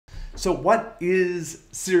So what is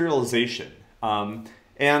serialization?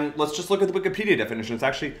 And let's just look at the Wikipedia definition. It's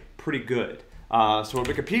actually pretty good. So what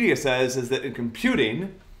Wikipedia says is that in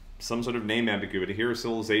computing, some sort of name ambiguity here,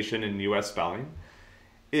 serialization in US spelling,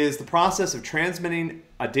 is the process of transmitting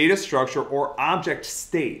a data structure or object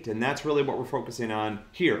state, and that's really what we're focusing on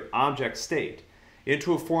here, object state,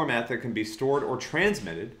 into a format that can be stored or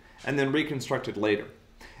transmitted and then reconstructed later.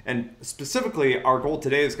 And specifically, our goal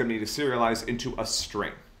today is going to be to serialize into a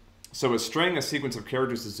string. So a string, a sequence of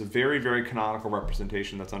characters, is a very, very canonical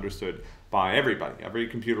representation that's understood by everybody. Every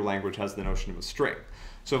computer language has the notion of a string.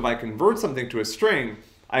 So if I convert something to a string,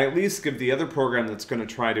 I at least give the other program that's going to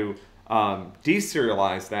try to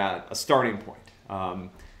deserialize that a starting point.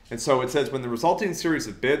 And so it says when the resulting series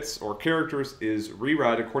of bits or characters is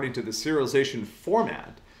reread according to the serialization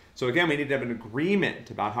format, so again, we need to have an agreement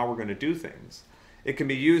about how we're going to do things. It can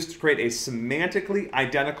be used to create a semantically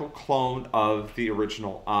identical clone of the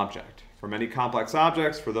original object. For many complex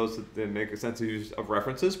objects, for those that make sense of use of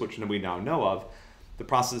references, which we now know of, the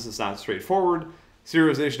process is not straightforward.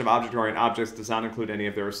 Serialization of object-oriented objects does not include any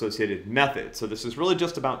of their associated methods. So this is really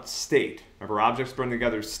just about state. Remember, objects bring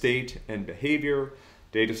together state and behavior,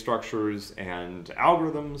 data structures and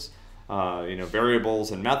algorithms,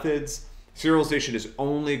 variables and methods. Serialization is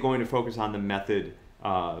only going to focus on the method,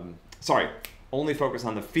 only focus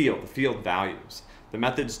on the field values. The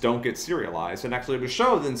methods don't get serialized, and actually it was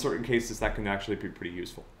shown that in certain cases that can actually be pretty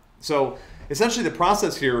useful. So essentially the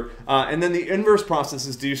process here, and then the inverse process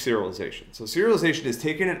is deserialization. So serialization is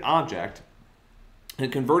taking an object and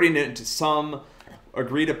converting it into some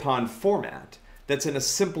agreed upon format that's in a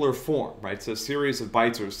simpler form, right? So a series of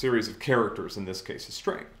bytes or a series of characters, in this case a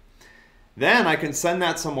string. Then I can send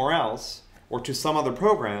that somewhere else or to some other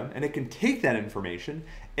program, and it can take that information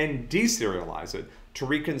and deserialize it to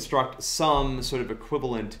reconstruct some sort of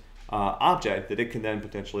equivalent object that it can then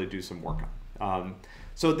potentially do some work on.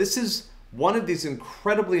 So this is one of these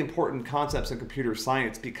incredibly important concepts in computer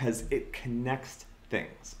science because it connects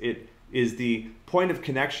things. It is the point of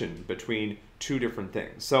connection between two different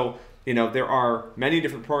things. So, there are many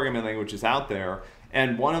different programming languages out there,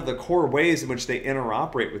 and one of the core ways in which they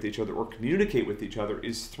interoperate with each other or communicate with each other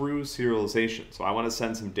is through serialization. So I want to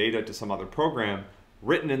send some data to some other program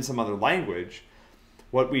written in some other language.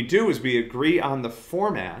 What we do is we agree on the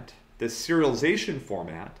format, the serialization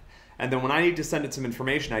format, and then when I need to send it some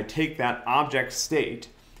information, I take that object state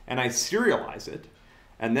and I serialize it,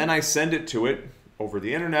 and then I send it to it over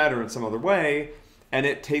the internet or in some other way, and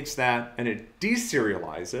it takes that and it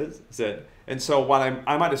deserializes it. And so what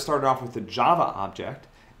I might have started off with a Java object,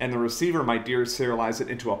 and the receiver might deserialize it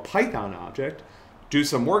into a Python object, do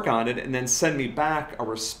some work on it, and then send me back a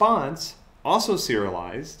response, also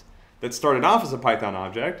serialized, that started off as a Python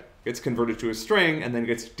object, gets converted to a string, and then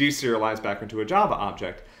gets deserialized back into a Java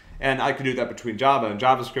object. And I could do that between Java and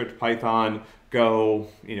JavaScript, Python, Go,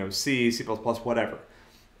 C, C++, whatever.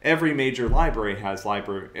 Every major library has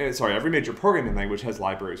every major programming language has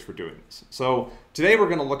libraries for doing this. So today we're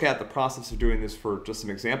going to look at the process of doing this for just some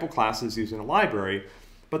example classes using a library.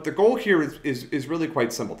 But the goal here is really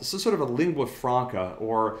quite simple. This is sort of a lingua franca,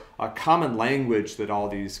 or a common language that all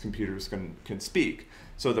these computers can speak.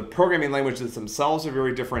 So the programming languages themselves are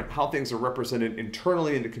very different. How things are represented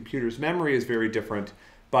internally in the computer's memory is very different.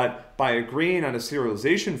 But by agreeing on a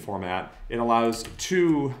serialization format, it allows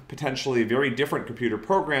two potentially very different computer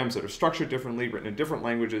programs that are structured differently, written in different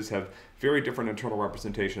languages, have very different internal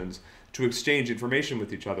representations, to exchange information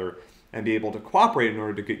with each other and be able to cooperate in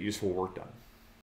order to get useful work done.